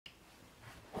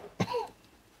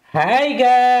Hi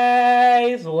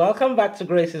guys, welcome back to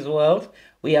Grace's World.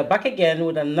 We are back again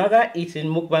with another eating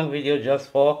mukbang video just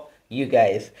for you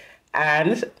guys.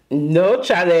 And no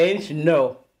challenge,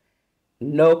 no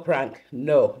prank,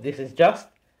 no. This is just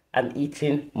an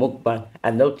eating mukbang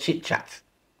and no chit chat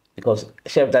because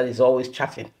Chef Dad is always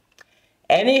chatting.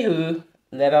 Anywho,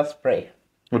 let us pray.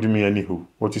 What do you mean anywho?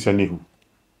 What is anywho?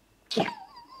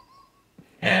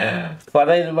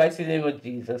 Father, in the mighty name of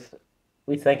Jesus,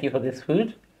 we thank you for this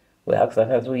food. We ask that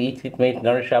as we eat it, may it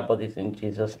nourish our bodies in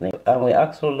Jesus' name. And we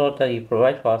ask, oh Lord, that you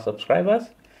provide for our subscribers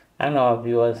and our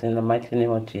viewers in the mighty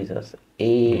name of Jesus.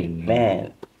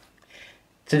 Amen.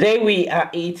 Today we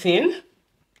are eating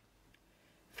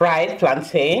fried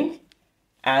plantain,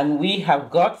 and we have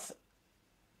got,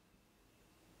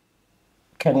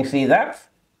 can you see that?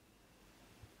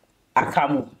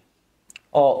 Akamu,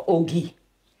 or ogi,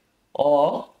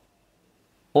 or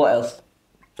what else?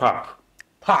 Pap.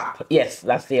 Pap, yes,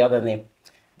 that's the other name.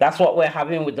 That's what we're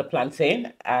having with the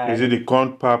plantain. Is it the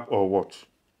corn pap or what?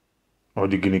 Or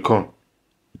the guinea corn?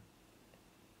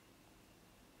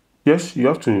 Yes, you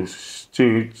have to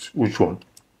say which one.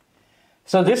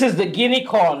 So this is the guinea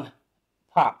corn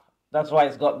pap. That's why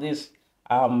it's got this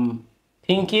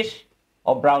pinkish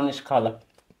or brownish color.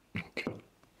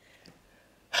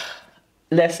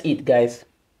 Let's eat, guys.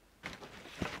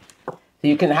 So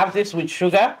you can have this with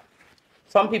sugar.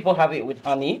 Some people have it with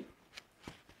honey.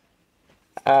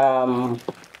 Some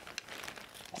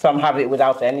have it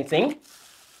without anything.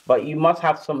 But you must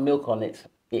have some milk on it.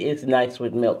 It is nice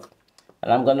with milk.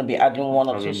 And I'm going to be adding one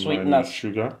or two sweeteners.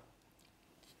 Sugar.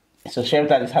 So Chef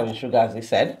Dad is having sugar, as he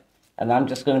said. And I'm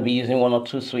just going to be using one or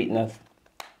two sweeteners.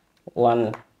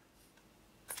 One.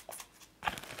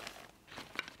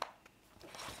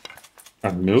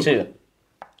 And milk. Two.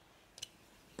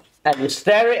 And you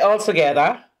stir it all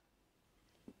together.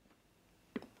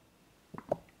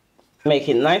 Make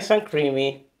it nice and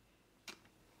creamy.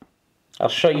 I'll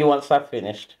show you once I've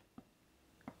finished.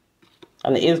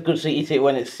 And it is good to eat it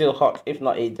when it's still hot. If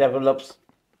not, it develops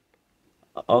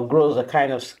or grows a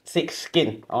kind of thick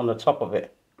skin on the top of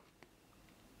it.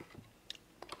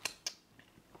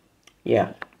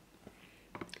 Yeah.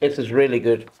 This is really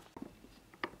good.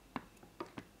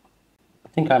 I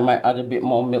think I might add a bit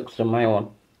more milk to my one.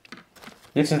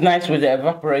 This is nice with the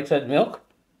evaporated milk.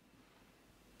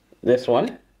 This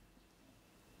one.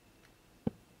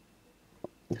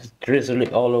 Just drizzle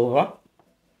it all over.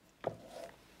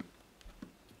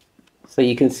 So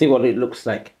you can see what it looks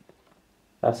like.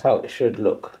 That's how it should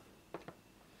look.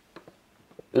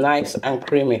 Nice and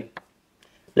creamy.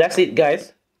 That's it,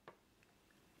 guys.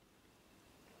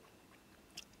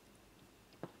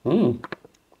 And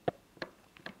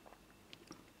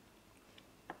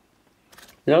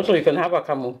also you can have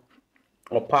akamu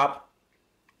or pap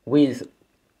with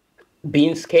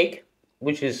beans cake,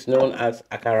 which is known as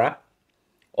akara,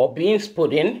 or beans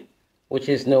pudding, which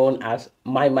is known as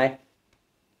mai mai.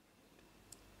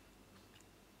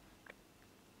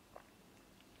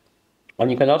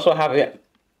 And you can also have it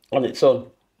on its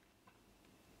own.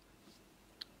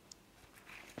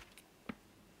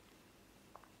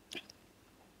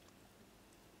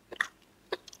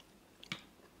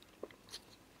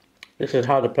 This is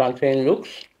how the plantain looks.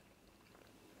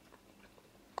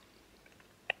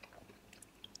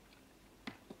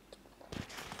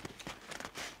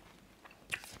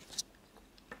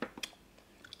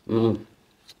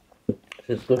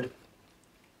 This is good.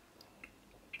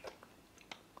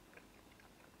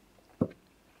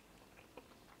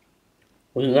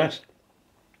 Really nice.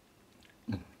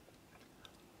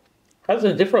 Has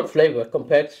a different flavor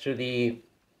compared to the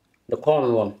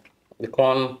corn one, the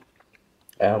corn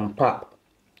pap.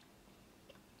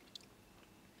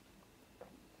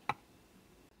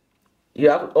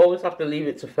 You always have to leave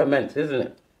it to ferment, isn't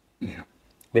it? Yeah.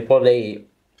 Before they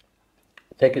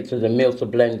take it to the mill to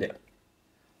blend it.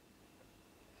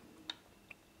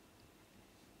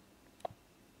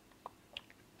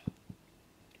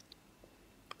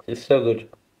 It's so good.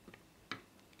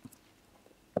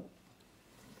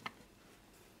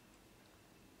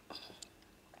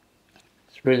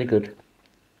 It's really good.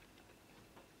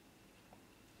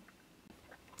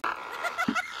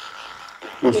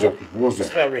 What's that? What's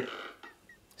that?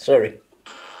 Sorry.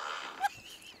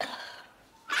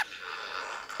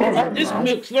 This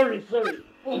milk, sorry.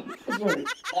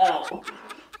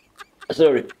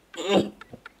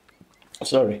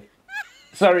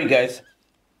 Sorry, guys.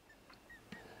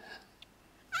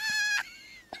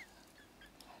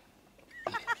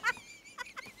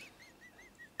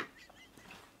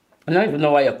 I don't even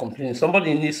know why you're complaining.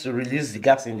 Somebody needs to release the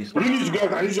gas in this. Release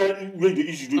gas. I usually when the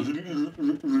issue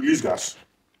release gas.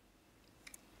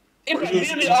 If I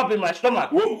build it up in my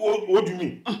stomach. What do you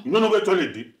mean? You don't know where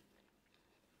toilet is?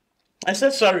 I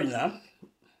said sorry now.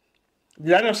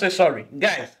 Did I not say sorry?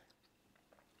 Guys,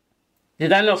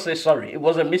 did I not say sorry? It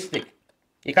was a mistake.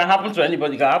 It can happen to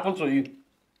anybody. It can happen to you.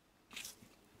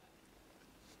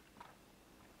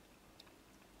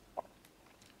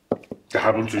 That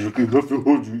happened to you. You don't feel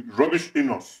hold you. Rubbish in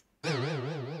us.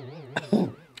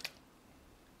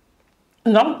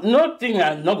 No thing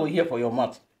I'm not going to hear for your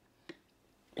mouth.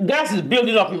 Gas is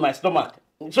building up in my stomach.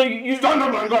 So you Stand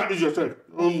up and go and eat yourself.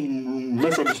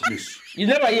 Mess up this place. You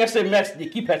never hear say mess, they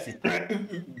keep person.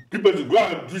 Keep it. Go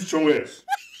and do somewhere else.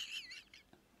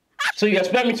 So you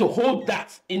expect me to hold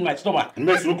that in my stomach?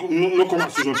 Mess, no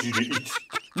conversation till you eat.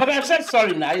 But I said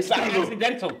sorry now. It's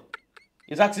accidental.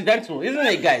 It's accidental, isn't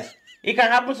it, guys? It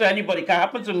can happen to anybody. It can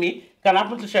happen to me. It can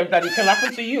happen to Chef Daddy. It can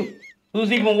happen to you.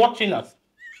 Who's even watching us?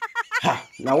 Ha!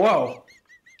 Now wow.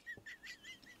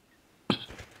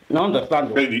 Now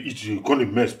understand. When they eat you call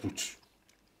it mess put.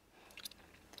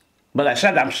 But I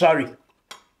said I'm sorry.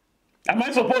 Am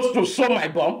I supposed to sew my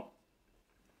bum?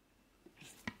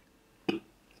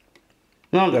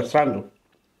 No understand.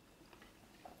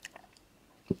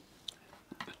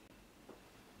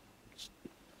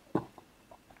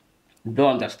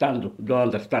 Don't understand. Don't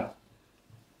understand.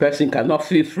 Person cannot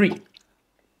feel free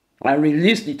and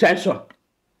release the tension.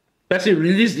 Person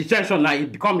release the tension, now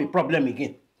it become a problem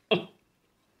again. Oh.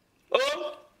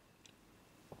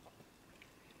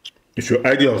 If your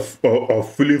idea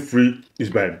of feeling free is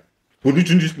by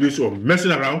polluting this place or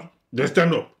messing around, then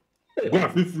stand up. Go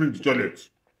and feel free in the toilet.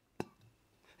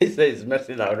 He says he's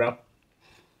messing around.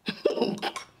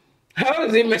 How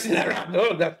is he messing around?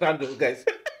 Don't understand those guys.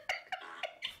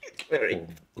 Sorry.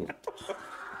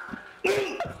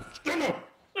 Stand up.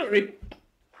 Sorry.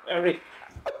 Sorry.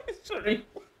 Sorry.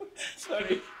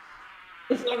 Sorry.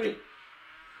 Sorry.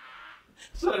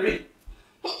 Sorry.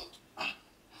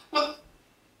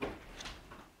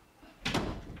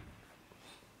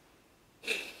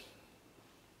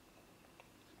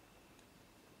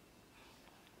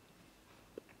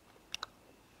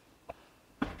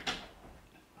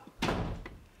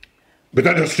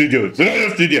 Better just stay there. Better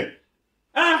just stay there.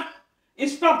 It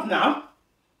stopped now.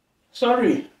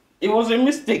 Sorry. It was a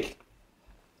mistake.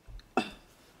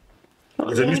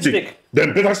 It's a mistake.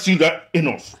 Then better see that in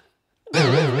us.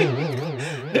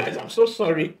 Guys, I'm so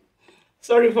sorry.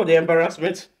 Sorry for the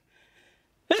embarrassment.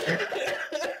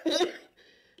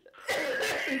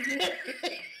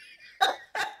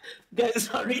 Guys,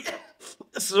 sorry.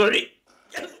 Sorry.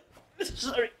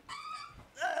 Sorry.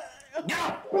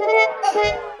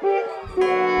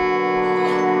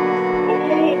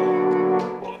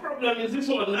 What problem is this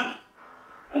one now?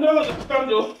 I don't understand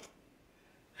though.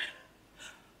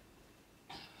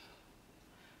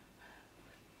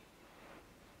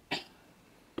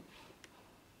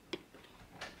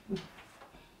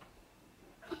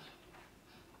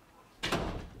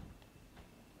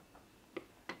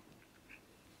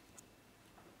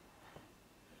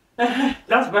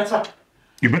 That's better.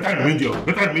 You better remain there.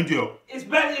 Better remain there. It's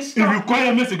better. If you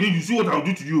require mess again, you see what I'll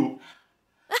do to you.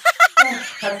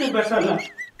 I feel better now.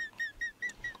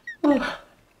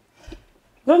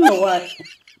 Don't know why.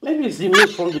 Maybe it's the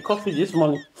milk from the coffee this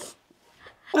morning.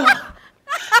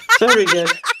 Sorry,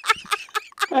 guys.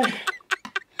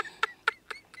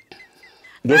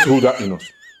 Just hold that in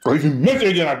us. Or if you mess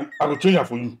again, I will change that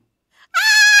for you.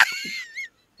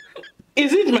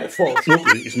 Is it my fault?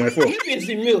 Okay, it's my fault. Maybe it's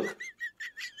the milk.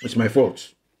 It's my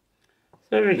fault.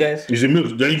 Sorry, guys. It's the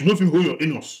milk. Then you don't hold your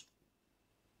anus.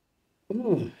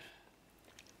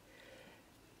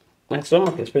 My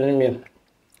stomach is paining me.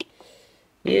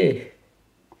 Yeah.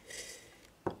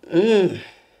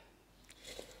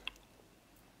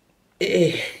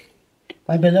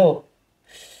 My belly.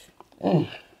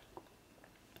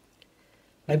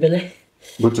 My belly.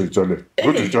 Go to the toilet.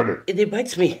 Go to the toilet. It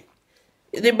bites me.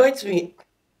 It bites me.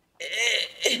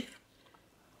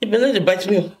 The belly bites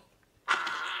me.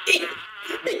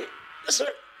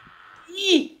 Sorry.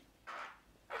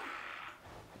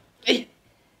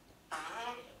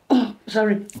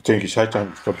 Sorry. Thank you. It's high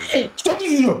time. Stop. Stop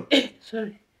this.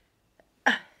 Sorry.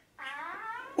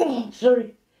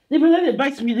 Sorry. The belly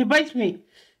bites me. They bite me.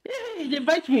 They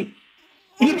bite me.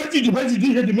 They bite you. They bite you. They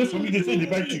hear the mess from me. They say they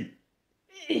bite you.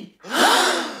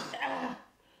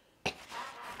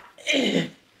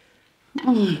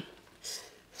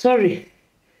 Sorry.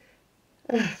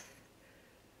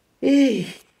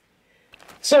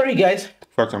 Sorry, guys. In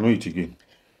fact, I'm not eating again.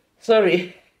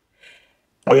 Sorry.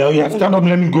 Oh yeah, stand up and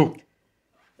let me go.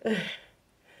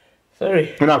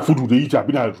 Sorry. When I food with the eat, I've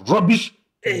been a rubbish,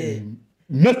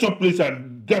 messed up place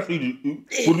and definitely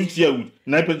police here with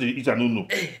 9% they eat, I don't know.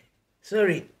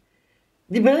 Sorry.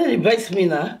 The belly bites me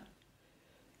now.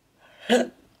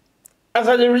 As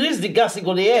I release the gas, it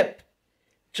go to help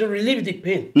to relieve the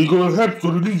pain. It will help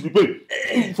to release the pain.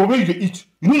 For when you eat,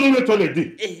 you don't know where toilet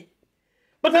dey.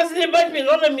 But as they bite me,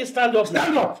 don't let me stand up.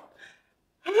 Stand up.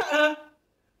 But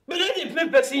then the pain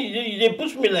person, they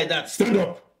push me like that. Stand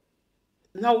up.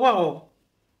 Now, wow.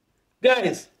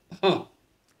 Guys, I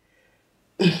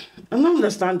don't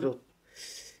understand though.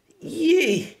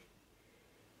 Yeah.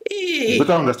 You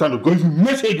better understand because if you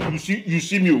mess it, you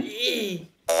see me.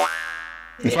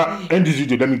 In fact, end this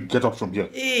video, let me get up from here.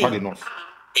 Had enough.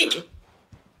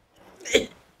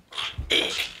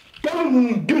 Come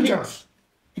on, give me a chance.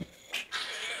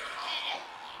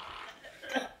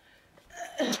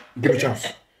 Give me a chance.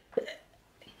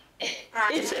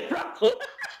 It's a prank.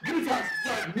 Give me a chance.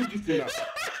 Yeah, you need this thing now.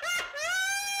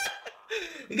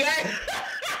 Guys.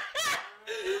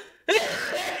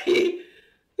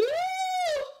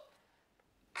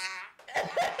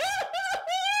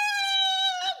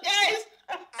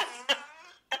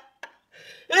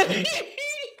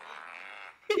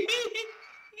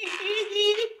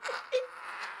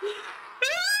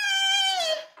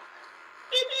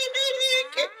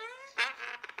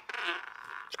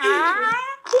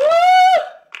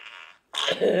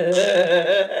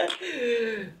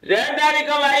 Chef Daddy,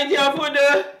 come and eat your food.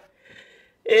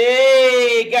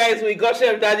 Hey guys, we got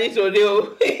Chef Daddy today.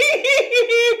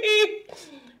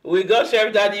 We got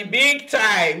Chef Daddy big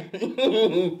time.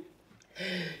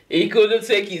 He couldn't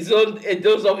take a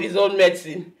dose of his own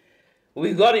medicine.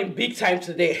 We got him big time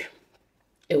today.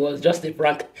 It was just a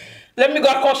prank. Let me go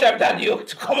call Chef Daddy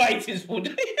to come and eat his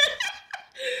food.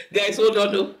 Guys, hold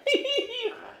on. No.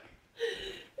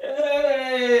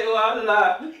 Hey,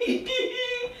 voila.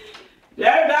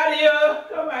 Chef Daddy,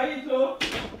 come and eat.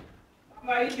 Come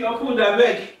and eat your food, I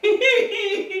beg.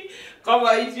 Come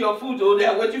and eat your food. Oh,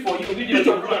 they're waiting for you. Eat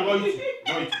your food, no eat.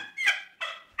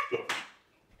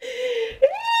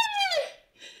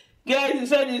 Guys, he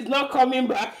said he's not coming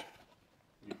back.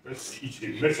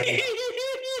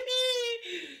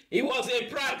 It was a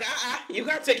prank. You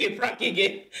can't take a prank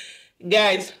again.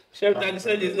 Guys, Chef Daddy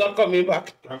said he's not coming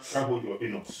back. Can't hold your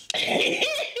anus.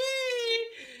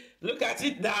 Look at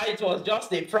it now. It was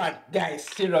just a prank. Guys,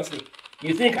 seriously.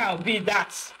 You think I'll be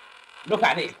that? Look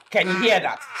at it. Can you hear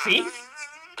that? See?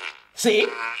 See? It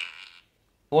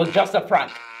was just a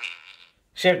prank.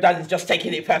 Chef Daddy's just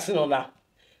taking it personal now.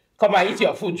 Come and eat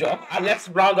your food, Joe, and let's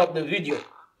round up the video.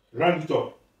 Round it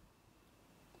up.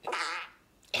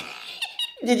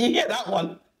 Did you hear that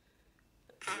one?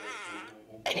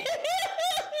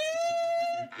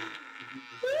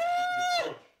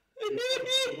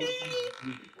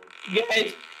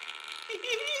 Guys,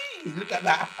 look at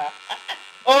that.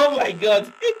 Oh my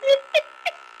God.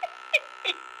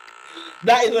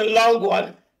 That is a long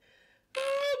one.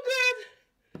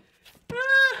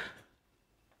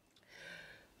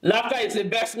 Laughter is the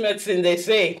best medicine, they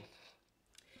say.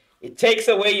 It takes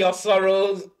away your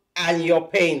sorrows and your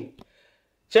pain.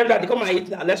 Chef Daddy, come and eat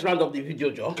now. Let's round up the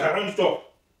video, Joe. Can't stop.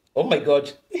 Oh my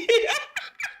God.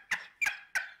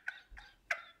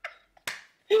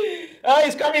 Oh,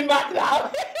 he's coming back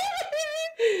now.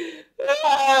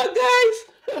 Guys,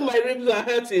 my ribs are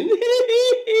hurting.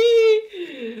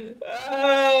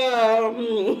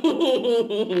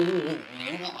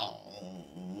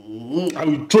 I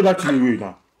will throw that thing away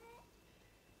now.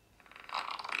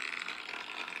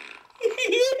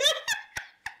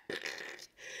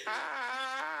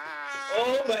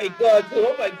 Oh my God,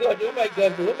 oh my God, oh my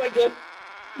God, oh my God.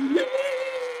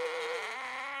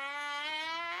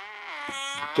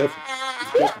 Careful.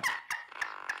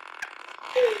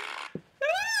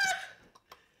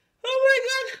 Oh my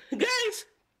God, guys.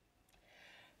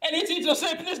 Anything to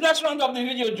say? Please let's round up the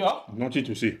video, Joe. Nothing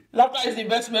to say. Laughter is the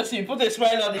best medicine. Put a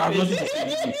smile on the Nothing to face.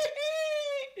 say.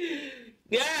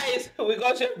 Guys, we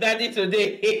got Chef Daddy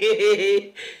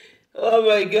today. Oh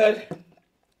my God.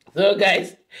 So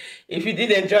guys, if you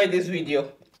did enjoy this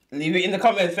video, leave it in the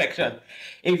comment section.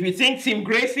 If you think Team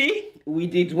Gracie, we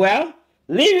did well,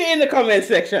 leave it in the comment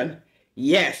section.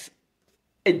 Yes,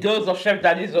 a dose of Chef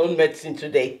Daddy's own medicine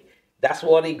today. That's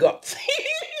what he got.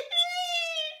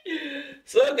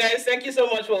 So guys, thank you so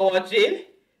much for watching.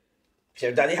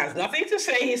 Chef Daddy has nothing to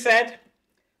say, he said.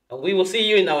 And we will see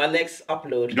you in our next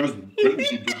upload. Just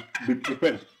be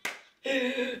prepared.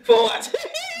 For what?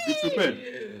 Be prepared.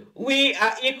 We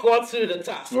are equal to the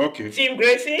task. Okay. Team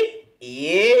Gracie?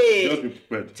 Yeah. Just be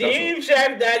prepared. Team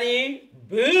Chef Daddy?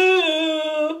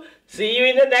 Boo! See you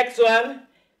in the next one.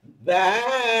 Bye.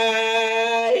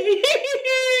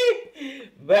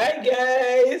 Bye,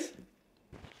 guys.